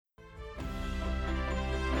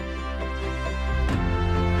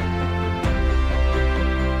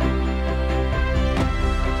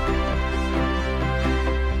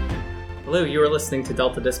Hello, you are listening to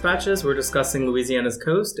Delta Dispatches. We're discussing Louisiana's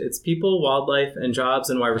coast, its people, wildlife, and jobs,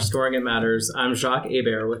 and why restoring it matters. I'm Jacques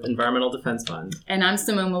Hebert with Environmental Defense Fund. And I'm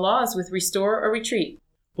Simone Malaz with Restore or Retreat.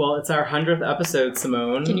 Well, it's our 100th episode,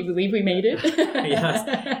 Simone. Can you believe we made it?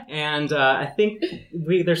 Yes. And I think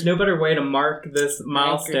there's no better way to mark this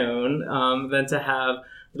milestone than to have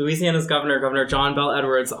Louisiana's Governor John Bel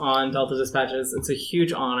Edwards, on Delta Dispatches. It's a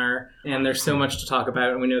huge honor, and there's so much to talk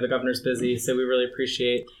about, and we know the governor's busy, so we really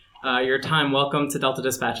appreciate your time. Welcome to Delta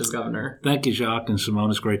Dispatches, Governor. Thank you, Jacques and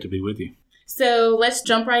Simone. It's great to be with you. So let's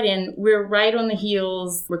jump right in. We're right on the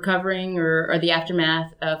heels, recovering or the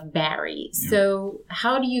aftermath of Barry. Yeah. So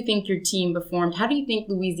how do you think your team performed? How do you think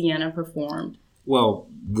Louisiana performed? Well,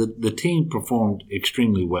 the team performed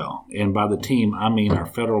extremely well. And by the team, I mean our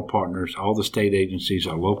federal partners, all the state agencies,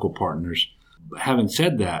 our local partners. Having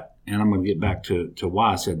said that, and I'm going to get back to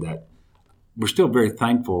why I said that, we're still very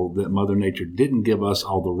thankful that Mother Nature didn't give us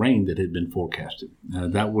all the rain that had been forecasted.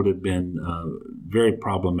 That would have been very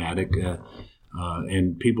problematic.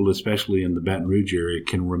 And people, especially in the Baton Rouge area,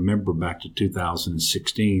 can remember back to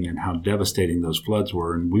 2016 and how devastating those floods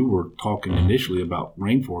were. And we were talking initially about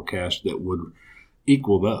rain forecasts that would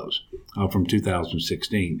equal those from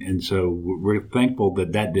 2016. And so we're thankful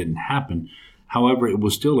that that didn't happen. However, it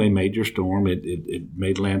was still a major storm. It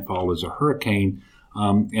made landfall as a hurricane.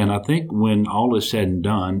 And I think when all is said and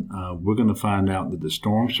done, we're going to find out that the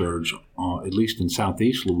storm surge, at least in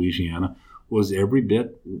southeast Louisiana, was every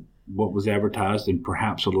bit what was advertised and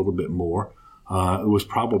perhaps a little bit more. It was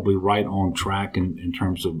probably right on track in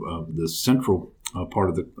terms of the central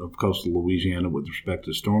part of coastal Louisiana with respect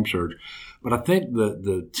to storm surge. But I think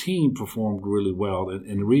the team performed really well.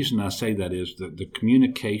 And the reason I say that is that the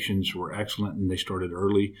communications were excellent, and they started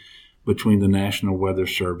early between the National Weather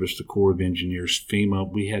Service, the Corps of Engineers,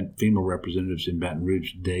 FEMA. We had FEMA representatives in Baton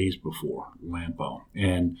Rouge days before landfall.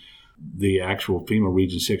 And the actual FEMA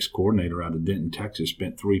Region 6 coordinator out of Denton, Texas,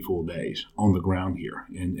 spent 3 full days on the ground here.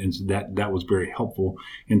 And so that was very helpful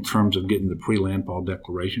in terms of getting the pre-landfall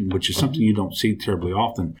declaration, which is something you don't see terribly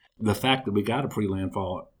often. The fact that we got a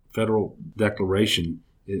pre-landfall federal declaration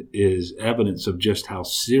is evidence of just how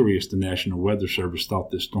serious the National Weather Service thought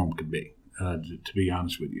this storm could be, to be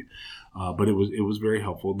honest with you. But it was very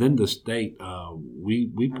helpful. Then the state,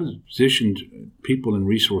 we positioned people and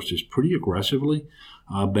resources pretty aggressively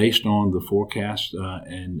based on the forecast.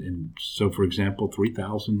 And so, for example,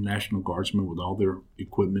 3,000 National Guardsmen with all their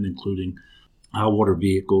equipment, including high water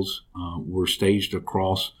vehicles, were staged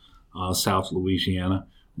across South Louisiana.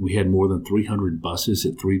 We had more than 300 buses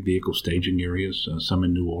at 3 vehicle staging areas, some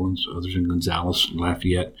in New Orleans, others in Gonzales,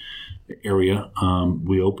 Lafayette area.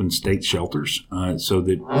 We opened state shelters so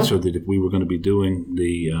that if we were going to be doing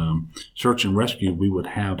the search and rescue, we would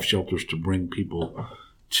have shelters to bring people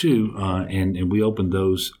to, and we opened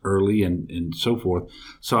those early and so forth.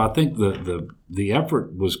 So I think the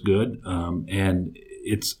effort was good, and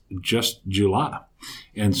it's just July.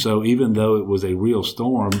 And so even though it was a real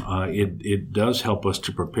storm, it does help us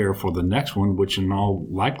to prepare for the next one, which in all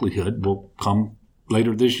likelihood will come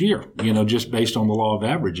later this year. Just based on the law of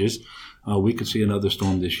averages, we could see another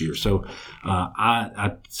storm this year. So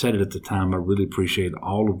I said it at the time, I really appreciate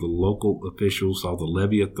all of the local officials, all the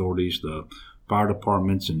levee authorities, the fire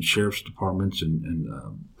departments and sheriff's departments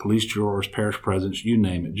and police jurors, parish presidents, you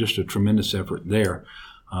name it, just a tremendous effort there.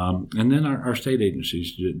 And then our state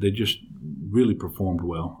agencies, they just really performed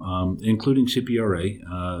well, including CPRA,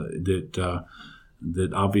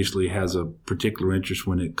 that obviously has a particular interest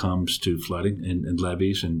when it comes to flooding and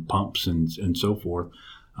levees and pumps and so forth,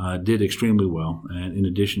 did extremely well. And in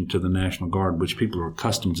addition to the National Guard, which people are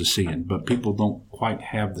accustomed to seeing, but people don't quite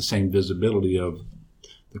have the same visibility of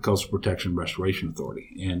the Coastal Protection Restoration Authority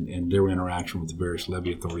and their interaction with the various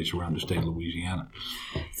levee authorities around the state of Louisiana.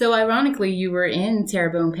 So ironically, you were in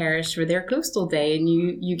Terrebonne Parish for their Coastal Day, and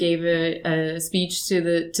you gave a speech to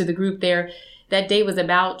the group there. That day was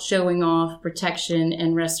about showing off protection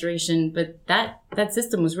and restoration, but that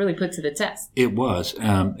system was really put to the test. It was.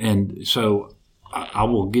 And so I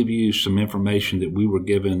will give you some information that we were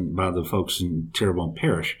given by the folks in Terrebonne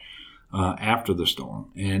Parish after the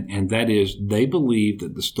storm, and that is they believe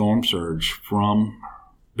that the storm surge from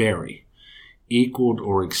Barry equaled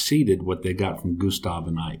or exceeded what they got from Gustav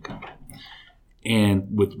and Ike. And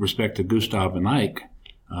with respect to Gustav and Ike,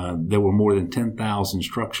 there were more than 10,000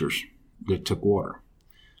 structures that took water.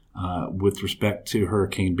 With respect to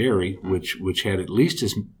Hurricane Barry, which had at least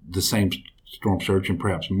the same storm surge and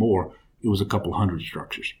perhaps more, it was a couple hundred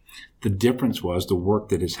structures. The difference was the work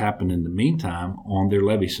that has happened in the meantime on their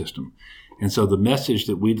levee system. And so the message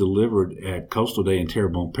that we delivered at Coastal Day in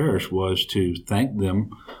Terrebonne Parish was to thank them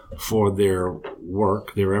for their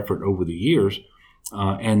work, their effort over the years,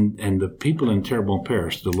 and the people in Terrebonne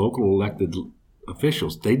Parish, the local elected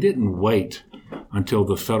officials, they didn't wait until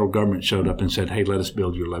the federal government showed up and said, hey, let us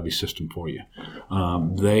build your levee system for you.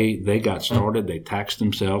 They got started. They taxed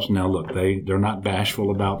themselves. Now, look, they're not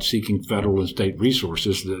bashful about seeking federal and state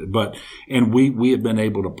resources, and we have been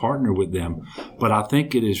able to partner with them. But I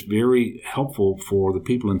think it is very helpful for the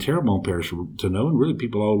people in Terrebonne Parish to know, and really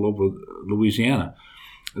people all over Louisiana,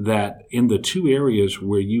 that in the two areas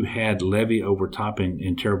where you had levee overtopping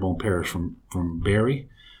in Terrebonne Parish from Berry,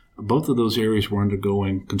 both of those areas were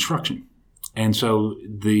undergoing construction. And so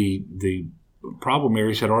the problem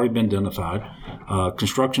areas had already been identified.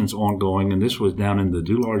 Construction's ongoing, and this was down in the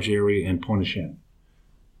Dularge area and Pointe-aux-Chenes,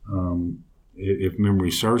 if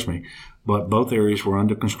memory serves me. But both areas were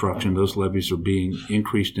under construction. Those levees are being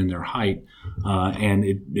increased in their height, and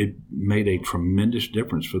it made a tremendous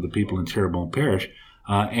difference for the people in Terrebonne Parish.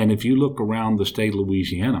 And if you look around the state of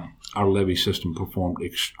Louisiana, our levee system performed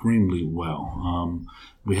extremely well.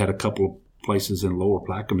 We had a couple of places in Lower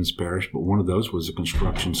Plaquemines Parish, but one of those was a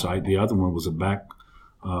construction site. The other one was a back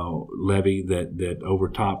levee that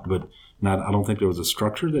overtopped, but I don't think there was a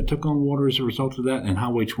structure that took on water as a result of that, and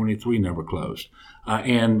Highway 23 never closed.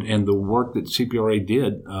 And the work that CPRA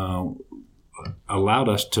did allowed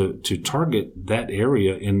us to target that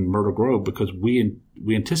area in Myrtle Grove because we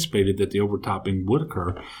anticipated that the overtopping would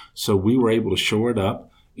occur, so we were able to shore it up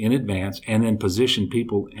in advance and then position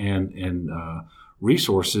people and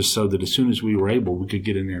resources so that as soon as we were able, we could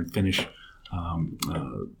get in there and finish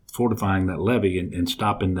fortifying that levee and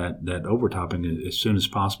stopping that overtopping as soon as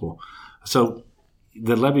possible. So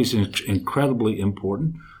the levee is incredibly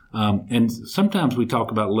important. And sometimes we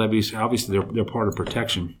talk about levees, obviously they're part of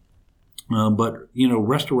protection, but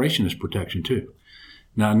restoration is protection too.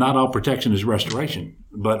 Now, not all protection is restoration,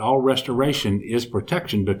 but all restoration is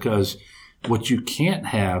protection because what you can't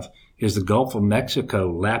have is the Gulf of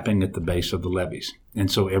Mexico lapping at the base of the levees. And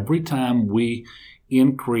so every time we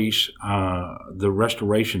increase the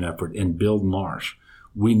restoration effort and build marsh,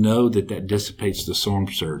 we know that dissipates the storm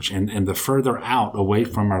surge. And the further out away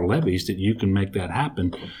from our levees that you can make that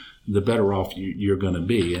happen, the better off you're going to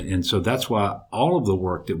be. And so that's why all of the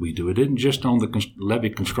work that we do, it isn't just on the levee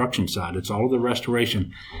construction side, it's all of the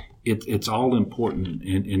restoration. It's all important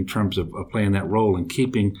in terms of playing that role and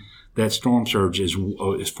keeping that storm surge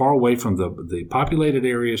as far away from the populated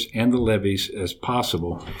areas and the levees as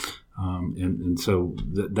possible. And so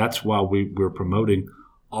that's why we're promoting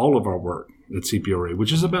all of our work at CPRA,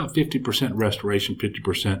 which is about 50% restoration,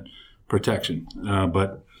 50% protection.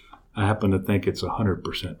 But I happen to think it's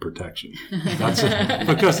 100% protection. That's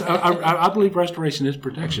because I believe restoration is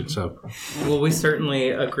protection. So, well, we certainly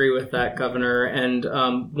agree with that, Governor. And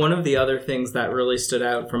one of the other things that really stood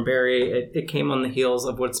out from Berry, it came on the heels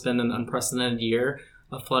of what's been an unprecedented year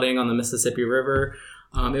of flooding on the Mississippi River.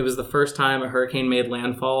 It was the first time a hurricane made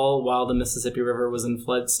landfall while the Mississippi River was in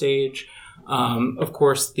flood stage. Of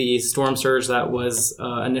course, the storm surge that was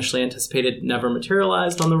initially anticipated never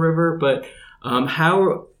materialized on the river. But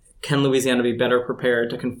how can Louisiana be better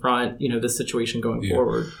prepared to confront, this situation going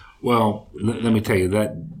forward? Well, let me tell you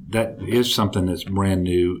that is something that's brand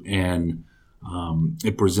new, and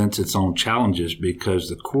it presents its own challenges because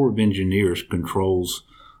the Corps of Engineers controls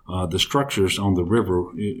the structures on the river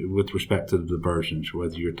with respect to the diversions,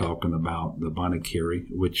 whether you're talking about the Bonnet Carré,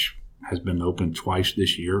 which has been opened twice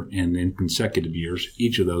this year and in consecutive years,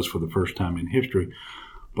 each of those for the first time in history,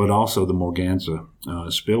 but also the Morganza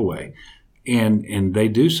spillway. And they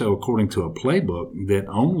do so according to a playbook that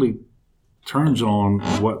only turns on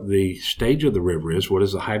what the stage of the river is, what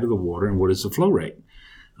is the height of the water, and what is the flow rate.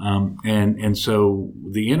 And so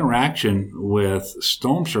the interaction with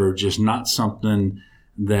storm surge is not something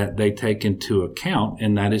that they take into account,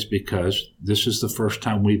 and that is because this is the first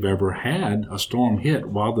time we've ever had a storm hit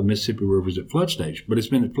while the Mississippi River is at flood stage. But it's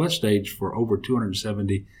been at flood stage for over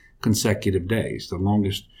 270 consecutive days, the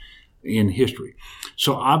longest in history.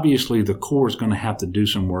 So obviously the Corps is going to have to do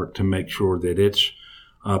some work to make sure that it's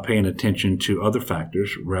paying attention to other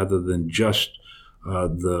factors rather than just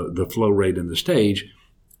the flow rate in the stage,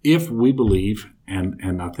 if we believe,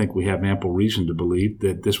 and I think we have ample reason to believe,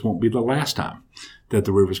 that this won't be the last time that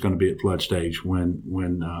the river is going to be at flood stage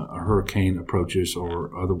when a hurricane approaches or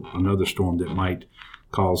another storm that might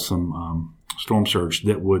cause some storm surge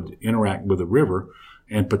that would interact with the river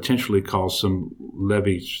and potentially cause some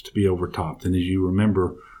levees to be overtopped. And as you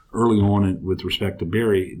remember, early on with respect to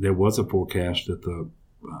Berry, there was a forecast that the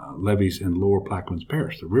levees in Lower Plaquemines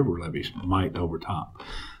Parish, the river levees, might overtop.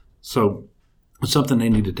 So It's something they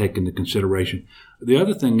need to take into consideration. The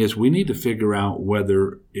other thing is we need to figure out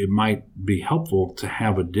whether it might be helpful to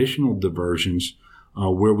have additional diversions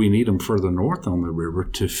where we need them further north on the river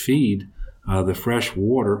to feed the fresh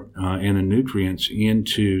water and the nutrients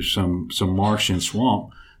into some marsh and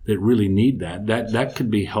swamp that really need that. That could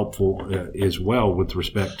be helpful as well with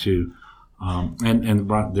respect to,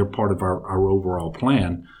 and they're part of our overall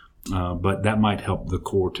plan. But that might help the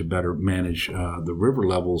Corps to better manage the river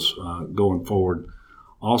levels going forward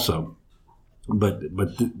also. But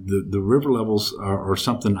the river levels are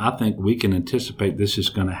something I think we can anticipate this is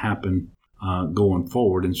going to happen going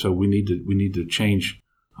forward, and so we need to change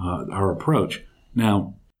our approach.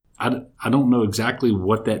 Now, I don't know exactly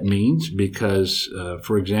what that means because,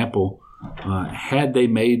 for example, had they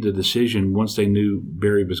made the decision once they knew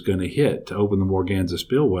Barry was going to hit to open the Morganza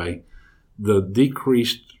spillway, the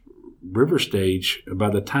decreased river stage, by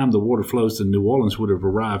the time the water flows to New Orleans, would have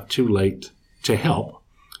arrived too late to help,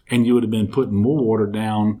 and you would have been putting more water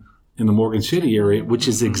down in the Morgan City area, which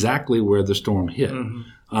is exactly where the storm hit.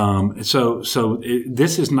 Mm-hmm. So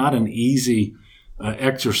this is not an easy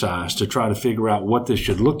exercise to try to figure out what this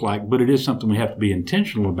should look like, but it is something we have to be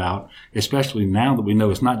intentional about, especially now that we know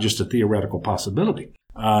it's not just a theoretical possibility.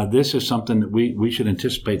 This is something that we should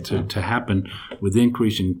anticipate to happen with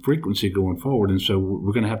increasing frequency going forward. And so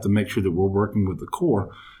we're going to have to make sure that we're working with the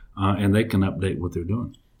Corps and they can update what they're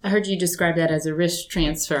doing. I heard you describe that as a risk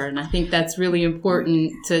transfer, and I think that's really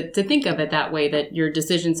important to think of it that way, that your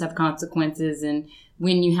decisions have consequences and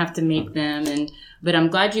when you have to make them. But I'm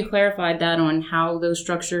glad you clarified that on how those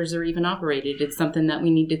structures are even operated. It's something that we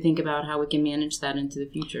need to think about how we can manage that into the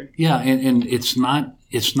future. Yeah, and it's not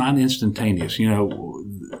instantaneous. You know,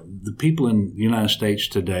 the people in the United States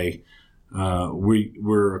today,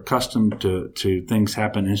 we're accustomed to things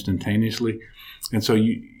happen instantaneously, and so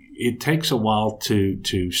it takes a while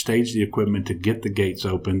to stage the equipment to get the gates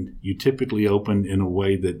open. You typically open in a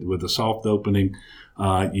way that with a soft opening.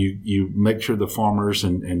 You make sure the farmers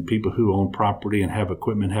and people who own property and have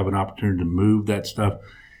equipment have an opportunity to move that stuff.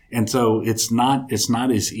 And so it's not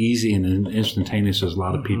as easy and instantaneous as a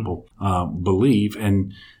lot of people believe.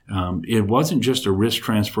 And it wasn't just a risk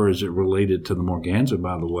transfer as it related to the Morganza,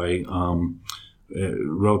 by the way,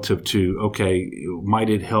 relative to, okay, might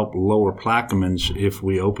it help lower Plaquemines if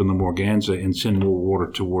we open the Morganza and send more water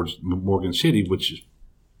towards Morgan City, which is,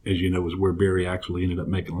 as you know, is where Barry actually ended up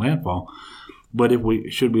making landfall. But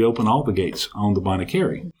should we open all the gates on the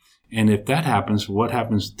Bonnet-Carré? And if that happens, what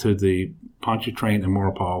happens to the Pontchartrain and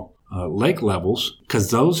Maurepas lake levels?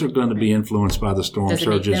 Because those are going to be influenced by the storm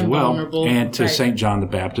surge as well, vulnerable. And to St. John the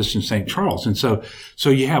Baptist and St. Charles. And so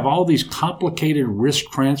you have all these complicated risk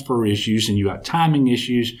transfer issues, and you got timing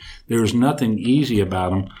issues. There's nothing easy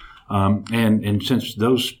about them. And since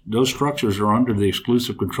those structures are under the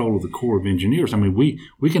exclusive control of the Corps of Engineers, I mean, we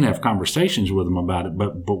can have conversations with them about it,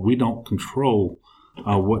 but we don't control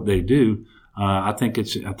what they do. I think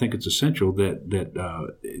it's essential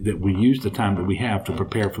that we use the time that we have to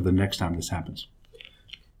prepare for the next time this happens.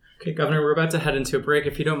 Okay, Governor, we're about to head into a break.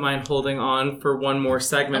 If you don't mind holding on for one more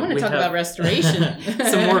segment. I want to talk about restoration.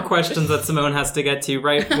 Some more questions that Simone has to get to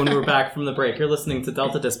right when we're back from the break. You're listening to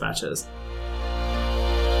Delta Dispatches.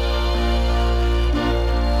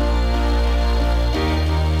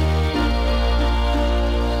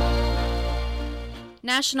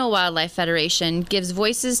 National Wildlife Federation gives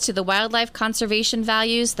voices to the wildlife conservation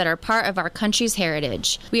values that are part of our country's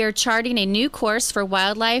heritage. We are charting a new course for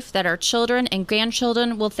wildlife that our children and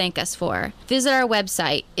grandchildren will thank us for. Visit our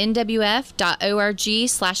website,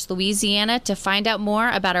 nwf.org/Louisiana, to find out more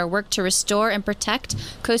about our work to restore and protect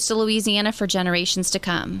coastal Louisiana for generations to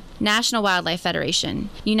come. National Wildlife Federation,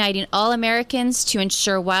 uniting all Americans to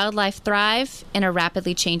ensure wildlife thrive in a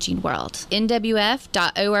rapidly changing world.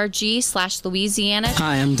 nwf.org/Louisiana.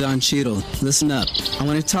 Hi, I'm Don Cheadle. Listen up. I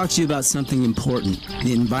want to talk to you about something important,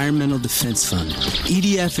 the Environmental Defense Fund.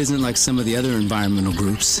 EDF isn't like some of the other environmental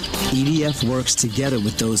groups. EDF works together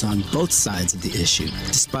with those on both sides of the issue.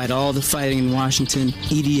 Despite all the fighting in Washington,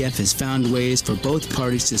 EDF has found ways for both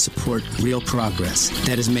parties to support real progress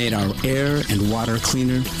that has made our air and water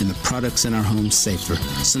cleaner and the products in our homes safer.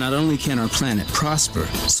 So not only can our planet prosper,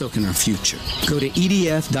 so can our future. Go to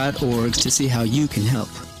edf.org to see how you can help.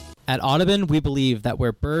 At Audubon, we believe that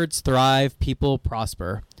where birds thrive, people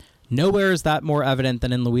prosper. Nowhere is that more evident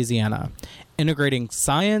than in Louisiana. Integrating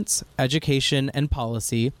science, education, and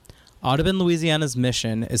policy, Audubon Louisiana's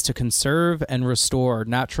mission is to conserve and restore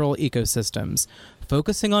natural ecosystems,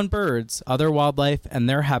 focusing on birds, other wildlife, and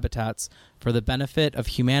their habitats for the benefit of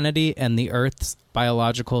humanity and the Earth's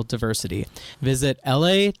biological diversity. Visit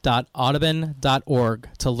la.audubon.org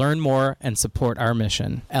to learn more and support our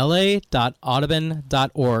mission.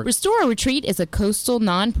 la.audubon.org. Restore a Retreat is a coastal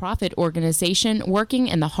nonprofit organization working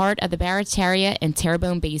in the heart of the Barataria and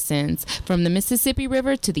Terrebonne basins, from the Mississippi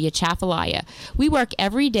River to the Atchafalaya. We work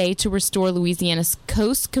every day to restore Louisiana's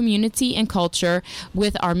coast community and culture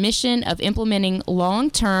with our mission of implementing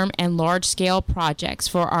long-term and large-scale projects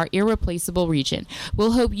for our irreplaceable region.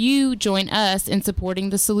 We'll hope you join us in supporting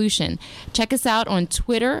the solution. Check us out on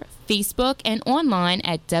Twitter, Facebook, and online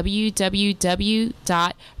at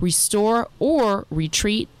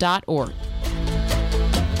www.restoreorretreat.org.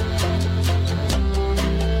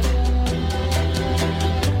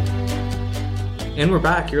 And we're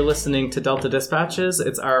back. You're listening to Delta Dispatches.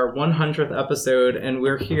 It's our 100th episode, and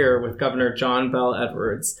we're here with Governor John Bel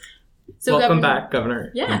Edwards. So Welcome Governor, back,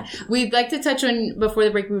 Governor. Yeah. We'd like to touch on, before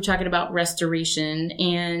the break, we were talking about restoration.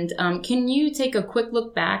 And can you take a quick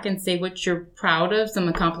look back and say what you're proud of, some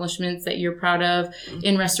accomplishments that you're proud of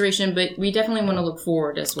in restoration? But we definitely want to look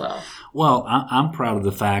forward as well. Well, I'm proud of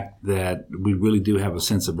the fact that we really do have a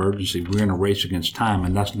sense of urgency. We're in a race against time,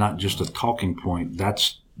 and that's not just a talking point.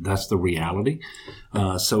 That's the reality.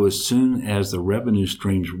 So as soon as the revenue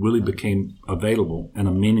streams really became available in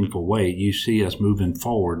a meaningful way, you see us moving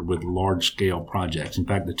forward with large-scale projects. In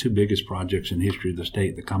fact, the two biggest projects in the history of the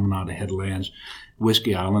state, the Caminada Headlands,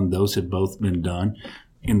 Whiskey Island, those have both been done.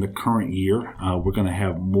 In the current year, we're going to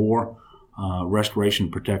have more restoration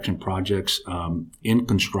protection projects in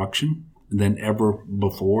construction than ever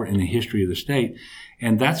before in the history of the state.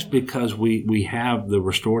 And that's because we have the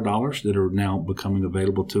Restore dollars that are now becoming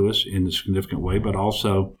available to us in a significant way, but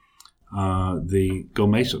also the Go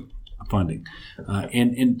Mesa funding.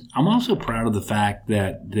 And I'm also proud of the fact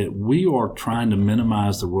that we are trying to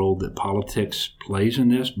minimize the role that politics plays in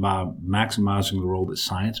this by maximizing the role that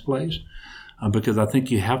science plays, because I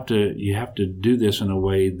think you have to do this in a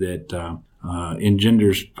way that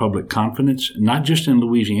engenders public confidence, not just in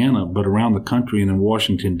Louisiana, but around the country and in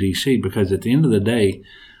Washington, D.C., because at the end of the day,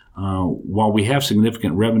 while we have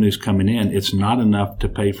significant revenues coming in, it's not enough to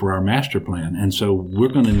pay for our master plan. And so we're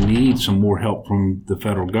going to need some more help from the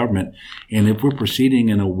federal government. And if we're proceeding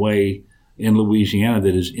in a way in Louisiana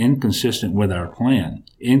that is inconsistent with our plan,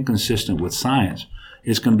 inconsistent with science,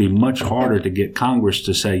 it's going to be much harder to get Congress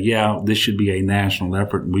to say, yeah, this should be a national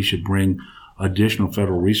effort and we should bring additional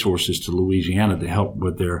federal resources to Louisiana to help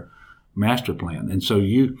with their master plan. And so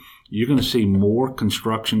you're going to see more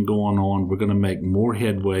construction going on. We're going to make more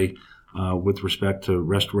headway with respect to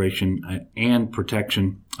restoration and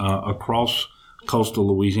protection across coastal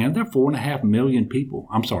Louisiana. There are 4.5 million people.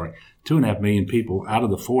 I'm sorry, 2.5 million people out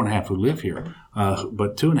of the 4.5 who live here,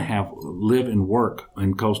 but 2.5 live and work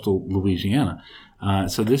in coastal Louisiana.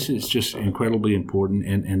 So this is just incredibly important.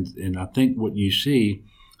 And I think what you see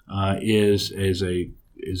is a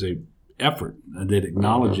effort that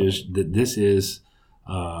acknowledges that this is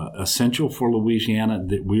essential for Louisiana,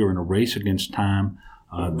 that we are in a race against time.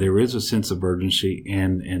 There is a sense of urgency,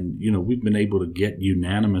 and we've been able to get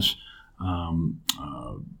unanimous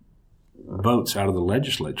votes out of the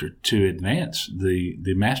legislature to advance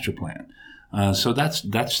the master plan. So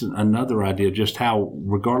that's another idea, just how,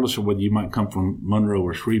 regardless of whether you might come from Monroe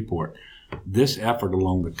or Shreveport, this effort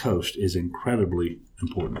along the coast is incredibly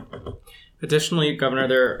important. Additionally, Governor,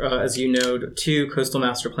 there, as you know, 2 coastal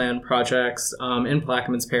master plan projects in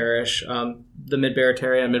Plaquemines Parish, the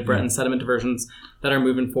Mid-Barataria and Mid-Breton sediment diversions that are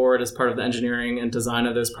moving forward as part of the engineering and design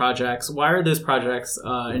of those projects. Why are those projects,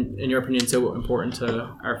 in your opinion, so important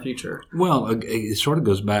to our future? Well, it sort of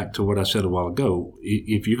goes back to what I said a while ago.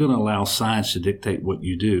 If you're going to allow science to dictate what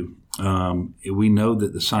you do, we know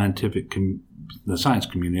that the science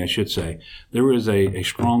community, I should say, there is a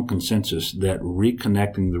strong consensus that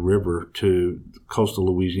reconnecting the river to coastal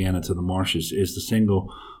Louisiana to the marshes is the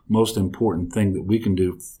single most important thing that we can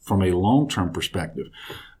do from a long-term perspective,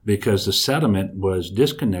 because the sediment was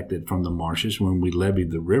disconnected from the marshes when we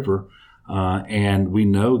leveed the river. And we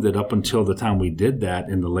know that up until the time we did that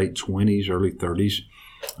in the late 20s, early 30s,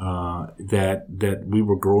 that we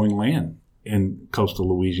were growing land in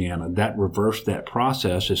coastal Louisiana. That reversed that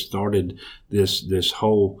process. It started this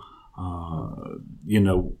whole,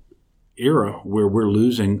 era where we're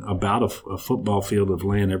losing about a football field of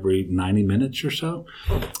land every 90 minutes or so.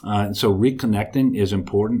 And so reconnecting is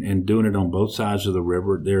important, and doing it on both sides of the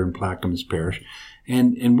river there in Plaquemines Parish.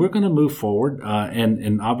 And we're going to move forward.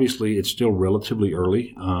 And obviously it's still relatively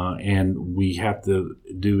early, and we have to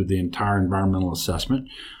do the entire environmental assessment.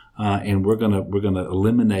 and we're gonna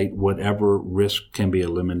eliminate whatever risk can be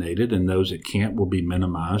eliminated, and those that can't will be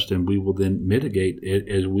minimized, and we will then mitigate it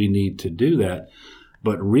as we need to do that.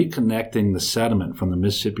 But reconnecting the sediment from the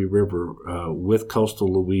Mississippi River with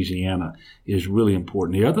coastal Louisiana is really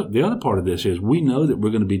important. The other part of this is we know that we're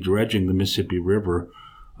going to be dredging the Mississippi River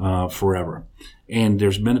forever, and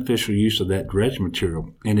there's beneficial use of that dredge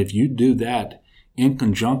material. And if you do that in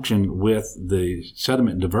conjunction with the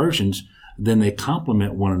sediment diversions, then they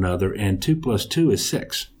complement one another, and 2 + 2 is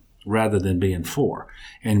 6 rather than being 4.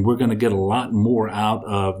 And we're going to get a lot more out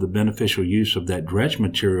of the beneficial use of that dredge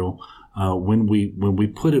material when we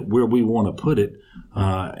put it where we want to put it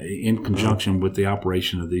in conjunction with the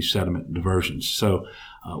operation of these sediment diversions. So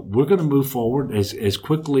we're going to move forward as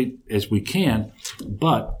quickly as we can,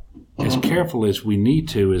 but as careful as we need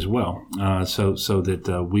to as well, so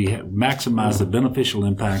that we maximize the beneficial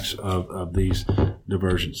impacts of these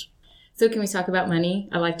diversions. So can we talk about money?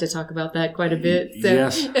 I like to talk about that quite a bit. So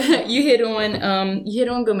yes. you hit on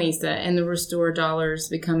GOMESA and the Restore dollars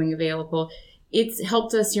becoming available. It's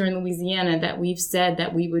helped us here in Louisiana that we've said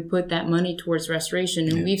that we would put that money towards restoration,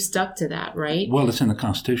 and we've stuck to that, right? Well, it's in the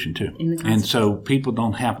Constitution, too. And so people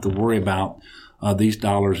don't have to worry about these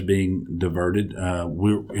dollars being diverted.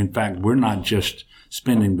 We're not just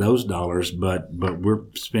spending those dollars, but we're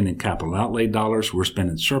spending capital outlay dollars. We're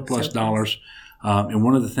spending surplus dollars. And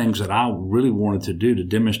one of the things that I really wanted to do to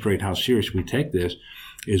demonstrate how serious we take this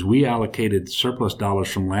is we allocated surplus dollars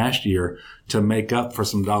from last year to make up for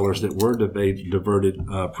some dollars that were diverted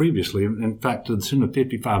previously. In fact, to the tune of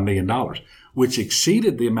 $55 million, which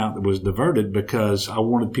exceeded the amount that was diverted because I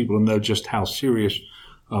wanted people to know just how serious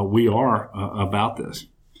we are about this.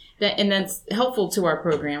 And that's helpful to our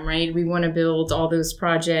program, right? We want to build all those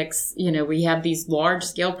projects. We have these large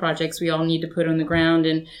scale projects we all need to put on the ground.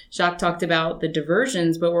 And Jacques talked about the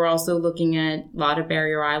diversions, but we're also looking at a lot of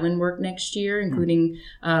barrier island work next year, including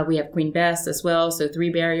we have Queen Bess as well. So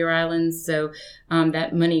 3 barrier islands. So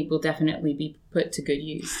that money will definitely be put to good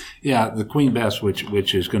use. Yeah, the Queen Bess,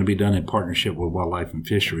 which is going to be done in partnership with Wildlife and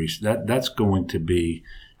Fisheries, that's going to be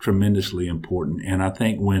tremendously important. And I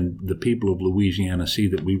think when the people of Louisiana see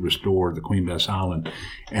that we restore the Queen Bess Island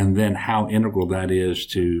and then how integral that is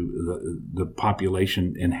to the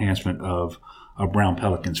population enhancement of brown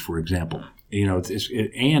pelicans, for example,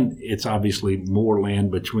 it's obviously more land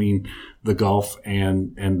between the Gulf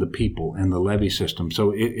and the people and the levee system.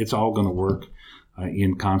 So it's all going to work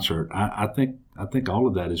in concert. I think all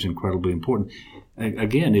of that is incredibly important.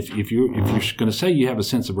 Again, if you're going to say you have a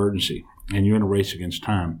sense of urgency and you're in a race against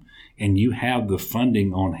time and you have the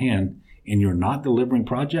funding on hand and you're not delivering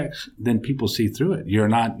projects, then people see through it. You're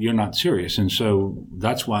not serious. And so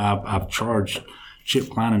that's why I've charged Chip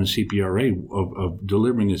Klein and the CPRA of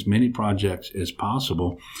delivering as many projects as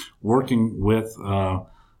possible, working with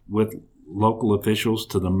local officials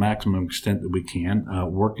to the maximum extent that we can,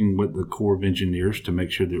 working with the Corps of Engineers to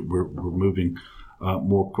make sure that we're moving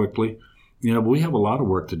more quickly. But we have a lot of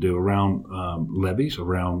work to do around levees,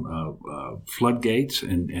 around floodgates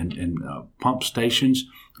and pump stations,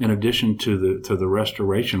 in addition to the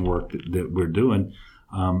restoration work that we're doing.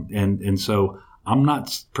 And so I'm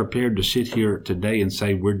not prepared to sit here today and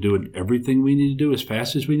say we're doing everything we need to do as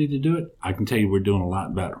fast as we need to do it. I can tell you we're doing a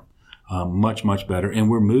lot better, much, much better. And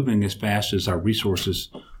we're moving as fast as our resources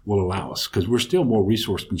will allow us, because we're still more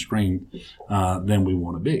resource constrained than we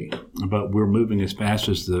want to be. But we're moving as fast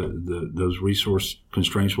as those resource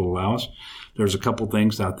constraints will allow us. There's a couple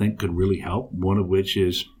things that I think could really help, one of which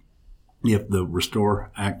is if the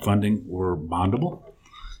Restore Act funding were bondable,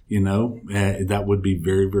 that would be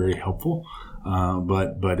very, very helpful.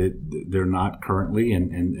 But they're not currently,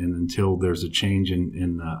 and until there's a change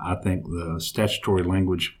in I think the statutory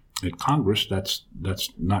language at Congress, that's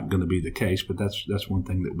not going to be the case. But that's one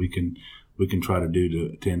thing that we can try to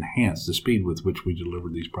do to enhance the speed with which we deliver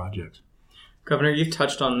these projects. Governor, you've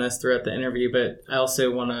touched on this throughout the interview, but I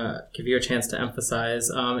also want to give you a chance to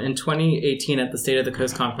emphasize. In 2018 at the State of the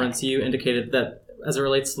Coast Conference, you indicated that as it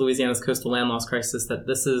relates to Louisiana's coastal land loss crisis, that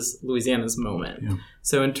this is Louisiana's moment. Yeah.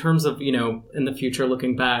 So in terms of, in the future,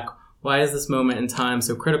 looking back, why is this moment in time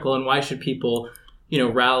so critical, and why should people,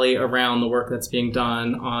 rally around the work that's being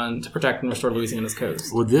done to protect and restore Louisiana's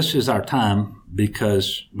coast? Well, this is our time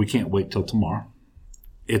because we can't wait till tomorrow.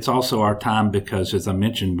 It's also our time because, as I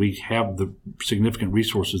mentioned, we have the significant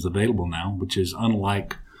resources available now, which is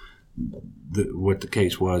unlike what the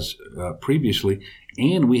case was previously.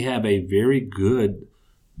 And we have a very good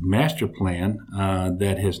master plan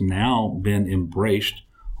that has now been embraced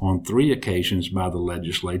on 3 occasions by the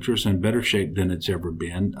legislature. It's in better shape than it's ever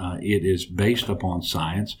been. It is based upon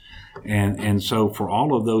science. And so for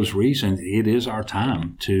all of those reasons, it is our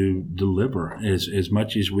time to deliver as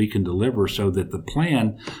much as we can deliver so that the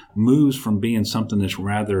plan moves from being something that's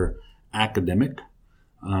rather academic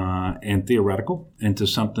and theoretical into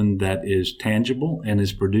something that is tangible and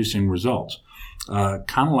is producing results.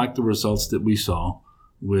 Kind of like the results that we saw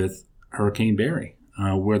with Hurricane Barry.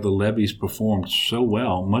 Where the levees performed so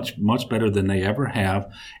well, much better than they ever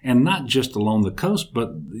have, and not just along the coast,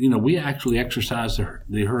 but we actually exercised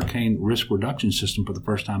the hurricane risk reduction system for the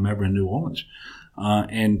first time ever in New Orleans,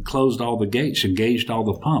 and closed all the gates, engaged all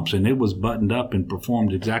the pumps, and it was buttoned up and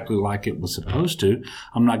performed exactly like it was supposed to.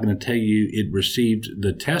 I'm not going to tell you it received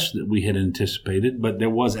the test that we had anticipated, but there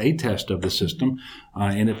was a test of the system,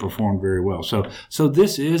 and it performed very well. So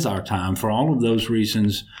this is our time for all of those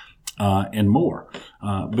reasons. And more,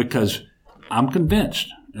 because I'm convinced,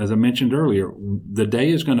 as I mentioned earlier, the day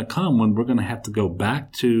is going to come when we're going to have to go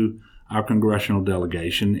back to our congressional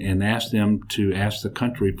delegation and ask them to ask the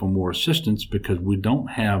country for more assistance because we don't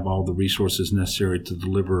have all the resources necessary to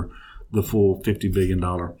deliver the full $50 billion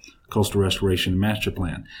coastal restoration master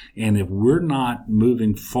plan. And if we're not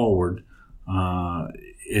moving forward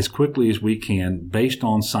as quickly as we can based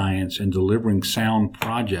on science and delivering sound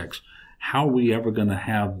projects, how are we ever going to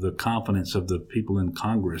have the confidence of the people in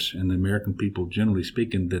Congress and the American people, generally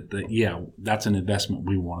speaking, that that's an investment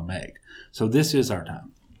we want to make? So this is our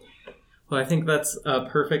time. Well, I think that's a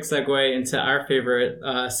perfect segue into our favorite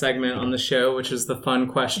segment on the show, which is the fun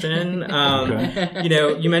question. Okay.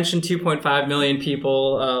 You mentioned 2.5 million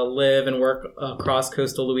people live and work across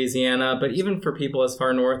coastal Louisiana, but even for people as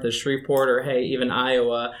far north as Shreveport or, even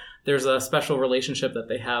Iowa, there's a special relationship that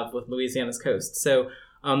they have with Louisiana's coast. So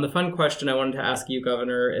the fun question I wanted to ask you,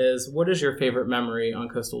 Governor, is what is your favorite memory on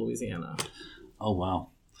coastal Louisiana? Oh, wow.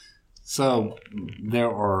 So there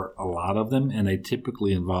are a lot of them, and they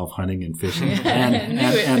typically involve hunting and fishing, and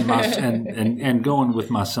going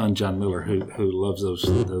with my son John Miller, who loves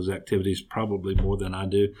those activities probably more than I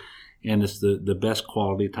do, and it's the best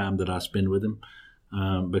quality time that I spend with him.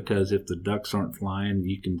 Because if the ducks aren't flying,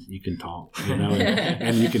 you can talk,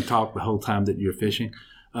 and you can talk the whole time that you're fishing.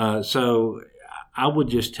 So I would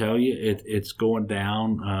just tell you it's going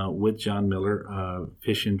down with John Miller,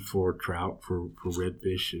 fishing for trout, for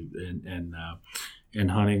redfish,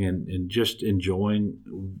 and hunting, and just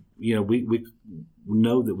enjoying. We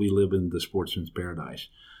know that we live in the sportsman's paradise,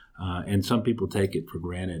 and some people take it for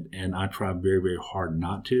granted. And I try very, very hard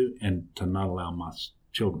not to, and to not allow my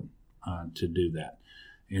children to do that.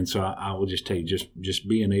 And so I will just tell you, just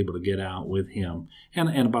being able to get out with him,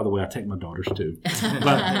 and by the way, I take my daughters too,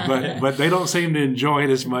 but they don't seem to enjoy it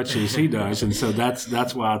as much as he does, and so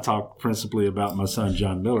that's why I talk principally about my son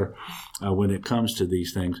John Miller when it comes to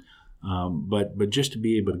these things. But just to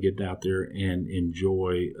be able to get out there and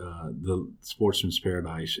enjoy the sportsman's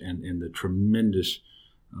paradise and the tremendous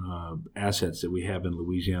assets that we have in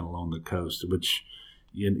Louisiana along the coast, which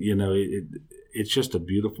it's just a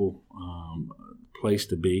beautiful place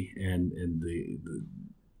to be, and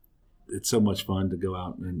it's so much fun to go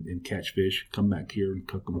out and catch fish, come back here and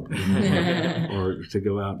cook them, or to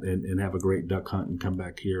go out and have a great duck hunt and come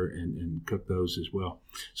back here and cook those as well.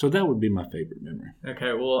 So that would be my favorite memory.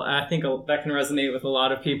 Okay, well, I think that can resonate with a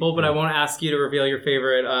lot of people, but I won't ask you to reveal your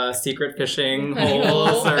favorite secret fishing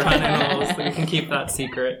holes or hunting holes, so you can keep that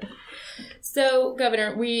secret. So,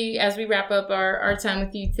 Governor, as we wrap up our time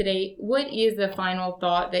with you today, what is the final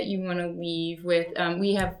thought that you want to leave with?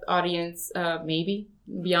 We have audience maybe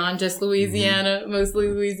beyond just Louisiana, mostly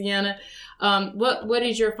Louisiana. What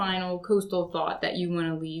is your final coastal thought that you want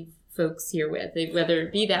to leave folks here with, whether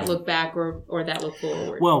it be that look back or that look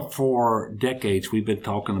forward? Well, for decades, we've been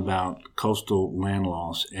talking about coastal land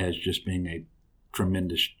loss as just being a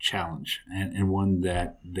tremendous challenge and one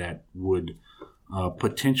that would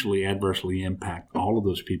potentially adversely impact all of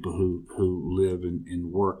those people who live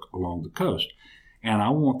and work along the coast. And I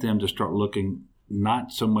want them to start looking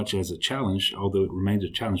not so much as a challenge, although it remains a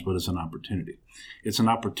challenge, but as an opportunity. It's an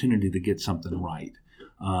opportunity to get something right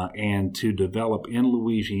and to develop in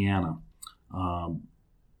Louisiana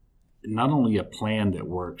not only a plan that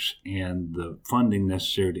works and the funding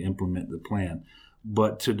necessary to implement the plan,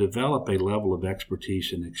 but to develop a level of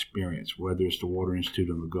expertise and experience, whether it's the Water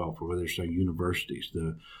Institute on the Gulf or whether it's our universities,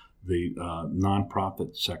 the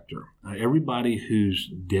nonprofit sector, everybody who's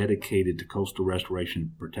dedicated to coastal restoration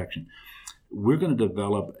and protection. We're going to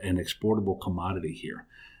develop an exportable commodity here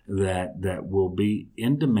that will be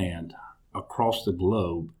in demand across the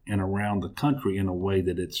globe and around the country in a way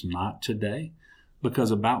that it's not today,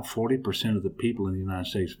 because about 40% of the people in the United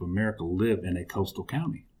States of America live in a coastal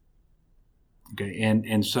county. Okay,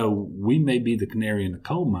 and so we may be the canary in the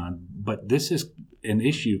coal mine, but this is an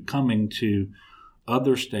issue coming to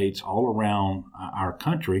other states all around our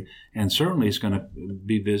country, and certainly it's going to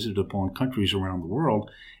be visited upon countries around the world.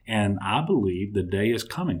 And I believe the day is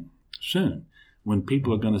coming soon when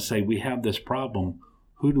people are going to say, we have this problem,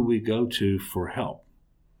 who do we go to for help?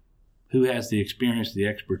 Who has the experience, the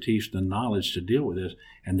expertise, the knowledge to deal with this?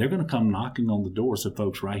 And they're going to come knocking on the doors of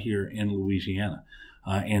folks right here in Louisiana.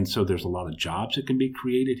 And so there's a lot of jobs that can be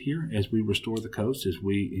created here as we restore the coast, as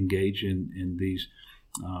we engage in these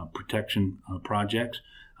protection projects.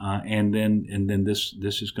 And then this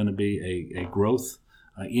is going to be a growth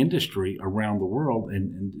industry around the world,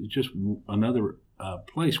 and just another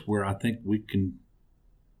place where I think we can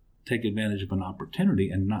take advantage of an opportunity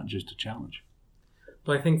and not just a challenge.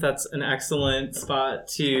 Well, I think that's an excellent spot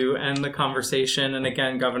to end the conversation. And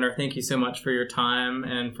again, Governor, thank you so much for your time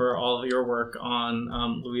and for all of your work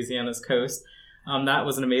on Louisiana's coast. That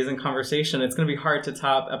was an amazing conversation. It's going to be hard to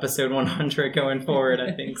top episode 100 going forward,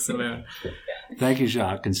 I think, Simone. Thank you,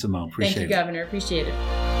 Jacques and Simone. Appreciate it. Thank you, Governor. Appreciate it.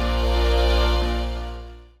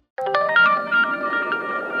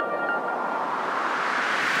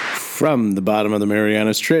 From the bottom of the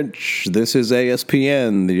Marianas Trench, this is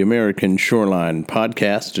ASPN, the American Shoreline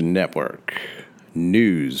Podcast Network.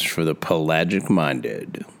 News for the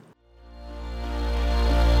pelagic-minded.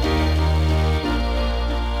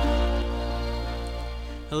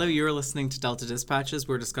 Hello, you're listening to Delta Dispatches.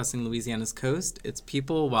 We're discussing Louisiana's coast, its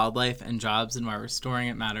people, wildlife, and jobs, and why restoring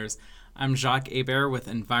it matters. I'm Jacques Hebert with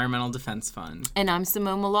Environmental Defense Fund. And I'm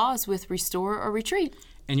Simone Maloz with Restore or Retreat.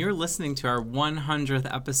 And you're listening to our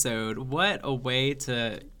 100th episode. What a way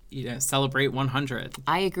to celebrate 100.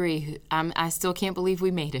 I agree. I still can't believe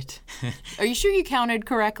we made it. Are you sure you counted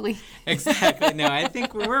correctly? Exactly. No, I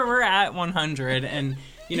think we're at 100. And,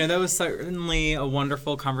 that was certainly a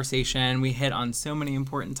wonderful conversation. We hit on so many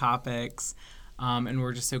important topics. And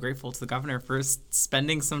we're just so grateful to the governor for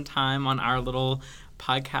spending some time on our little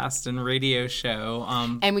podcast and radio show.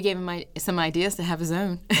 And we gave him some ideas to have his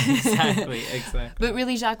own. Exactly. But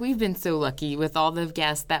really, Jacques, we've been so lucky with all the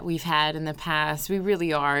guests that we've had in the past. We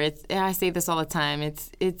really are. I say this all the time.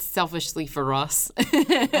 It's selfishly for us.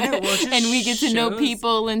 And we get to know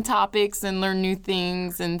people and topics and learn new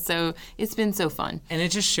things. And so it's been so fun. And it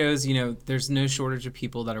just shows, there's no shortage of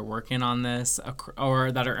people that are working on this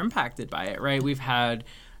or that are impacted by it, right? We've had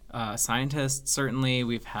scientists, certainly.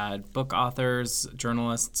 We've had book authors,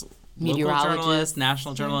 journalists, local journalists,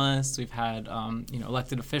 national journalists. We've had,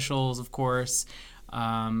 elected officials, of course,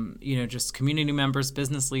 just community members,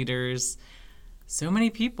 business leaders, so many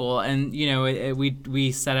people. And,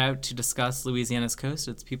 we set out to discuss Louisiana's coast,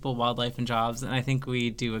 its people, wildlife, and jobs. And I think we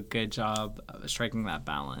do a good job of striking that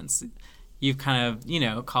balance. You've kind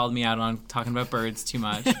of, called me out on talking about birds too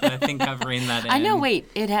much, but I think I've reined that in. I know. Wait,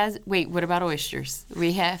 what about oysters?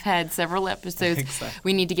 We have had several episodes. Exactly.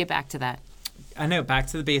 We need to get back to that. I know, back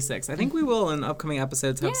to the basics. I think we will in upcoming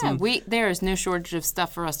episodes have some there is no shortage of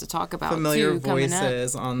stuff for us to talk about. Familiar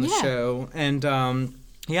voices on the show. And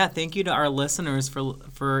thank you to our listeners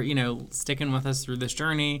for sticking with us through this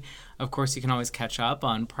journey. Of course, you can always catch up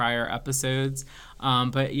on prior episodes.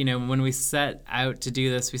 But when we set out to do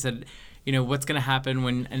this, we said, what's going to happen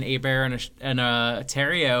when an Hebert and a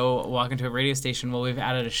Terrio walk into a radio station? Well, we've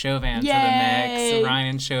added a Chauvin to the mix.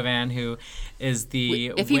 Ryan Chauvin, who is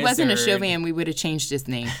the If he wasn't a Chauvin, we would have changed his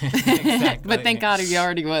name. Exactly. But thank God he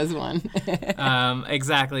already was one.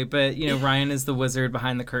 Exactly. But, Ryan is the wizard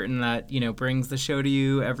behind the curtain that, brings the show to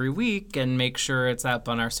you every week and makes sure it's up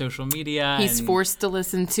on our social media. He's forced to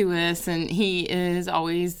listen to us, and he is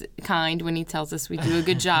always kind when he tells us we do a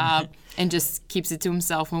good job. And just keeps it to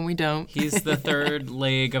himself when we don't. He's the third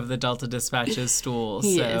leg of the Delta Dispatches stool.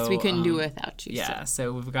 He is. We couldn't do it without you. Yeah,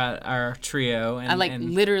 so we've got our trio. And, I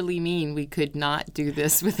literally mean we could not do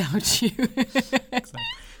this without you. Exactly.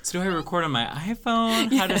 So do I record on my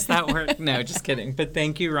iPhone? How does that work? No, just kidding. But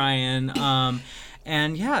thank you, Ryan.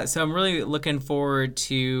 So I'm really looking forward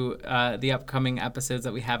to the upcoming episodes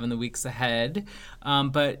that we have in the weeks ahead.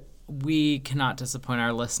 But we cannot disappoint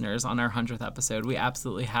our listeners on our 100th episode. We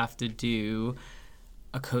absolutely have to do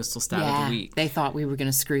a coastal stat of the week. They thought we were going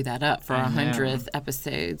to screw that up for our 100th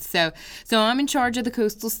episode. So I'm in charge of the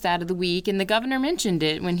coastal stat of the week, and the governor mentioned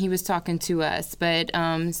it when he was talking to us. But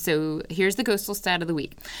so here's the coastal stat of the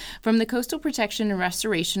week. From the Coastal Protection and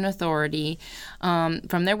Restoration Authority,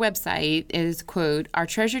 from their website is, quote, "Our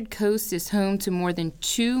treasured coast is home to more than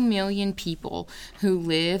 2 million people who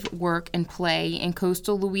live, work, and play in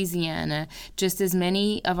coastal Louisiana, just as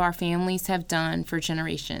many of our families have done for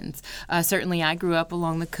generations." Certainly I grew up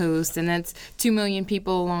along the coast, and that's 2 million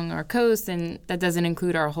people along our coast, and that doesn't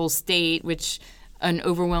include our whole state, which an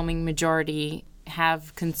overwhelming majority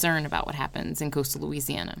have concern about what happens in coastal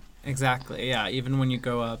Louisiana. Exactly, yeah. Even when you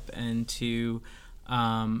go up into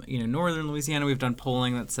northern Louisiana, we've done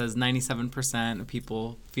polling that says 97% of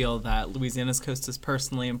people feel that Louisiana's coast is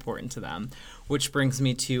personally important to them. Which brings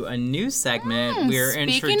me to a new segment we're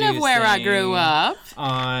introducing. Speaking of where I grew up.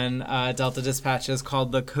 On Delta Dispatches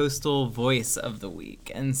called the Coastal Voice of the Week.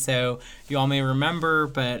 And so you all may remember,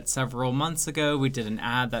 but several months ago we did an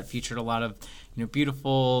ad that featured a lot of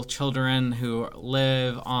beautiful children who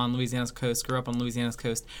live on Louisiana's coast, grew up on Louisiana's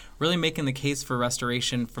coast, really making the case for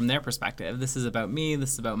restoration from their perspective. This is about me.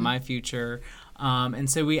 This is about my future. And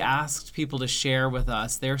so we asked people to share with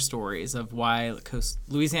us their stories of why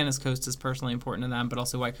Louisiana's coast is personally important to them, but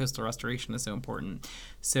also why coastal restoration is so important.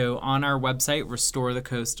 So on our website,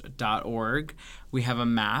 restorethecoast.org, we have a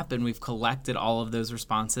map, and we've collected all of those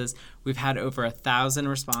responses. We've had over 1,000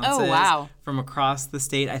 responses from across the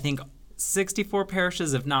state. I think 64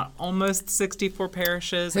 parishes, if not almost 64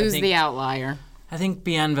 parishes. Who's the outlier? I think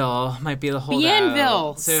Bienville might be the holdout.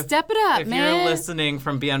 Bienville, so step it up, man. If you're listening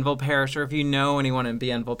from Bienville Parish, or if you know anyone in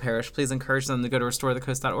Bienville Parish, please encourage them to go to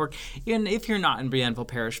restorethecoast.org. And if you're not in Bienville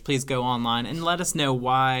Parish, please go online and let us know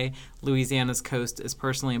why Louisiana's coast is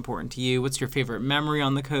personally important to you. What's your favorite memory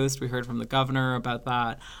on the coast? We heard from the governor about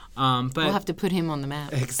that. But we'll have to put him on the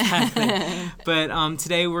map. Exactly. But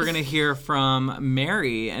today we're going to hear from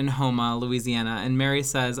Mary in Houma, Louisiana. And Mary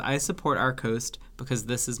says, I support our coast because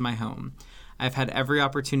this is my home. I've had every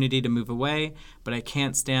opportunity to move away, but I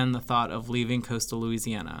can't stand the thought of leaving coastal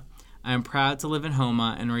Louisiana. I am proud to live in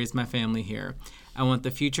Houma and raise my family here. I want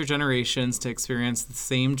the future generations to experience the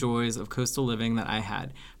same joys of coastal living that I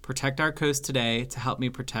had. Protect our coast today to help me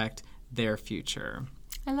protect their future.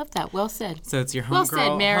 I love that. Well said. So it's your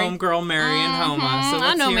homegirl, Mary in Houma. So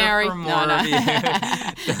let's hear Mary. From more of you.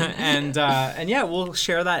 and yeah, we'll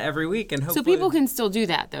share that every week, and hopefully. So people can still do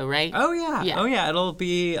that, though, right? Oh yeah. It'll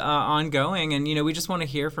be ongoing, and we just want to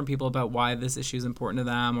hear from people about why this issue is important to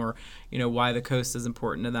them, or why the coast is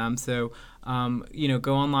important to them. So.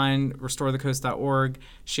 Go online, restorethecoast.org,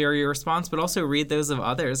 share your response, but also read those of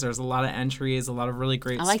others. There's a lot of entries, a lot of really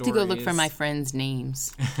great stories. I like to go look for my friends'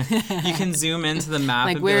 names. You can zoom into the map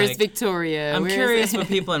and where's Victoria? I'm curious what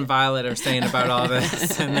people in Violet are saying about all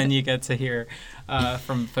this, and then you get to hear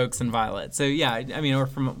from folks in Violet. So yeah, or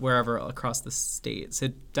from wherever across the state. So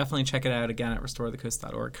definitely check it out again at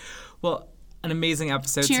restorethecoast.org. Well, an amazing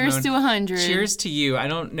episode. Cheers Simone. To 100. Cheers to you. I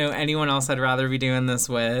don't know anyone else I'd rather be doing this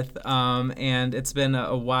with. And it's been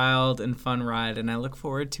a wild and fun ride, and I look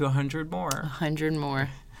forward to 100 more. 100 more.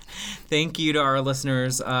 Thank you to our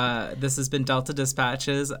listeners. This has been Delta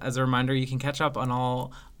Dispatches. As a reminder, you can catch up on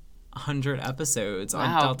all 100 episodes on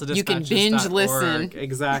DeltaDispatches.org. You can binge listen.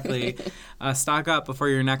 Exactly. Stock up before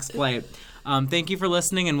your next flight. Thank you for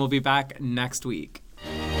listening, and we'll be back next week.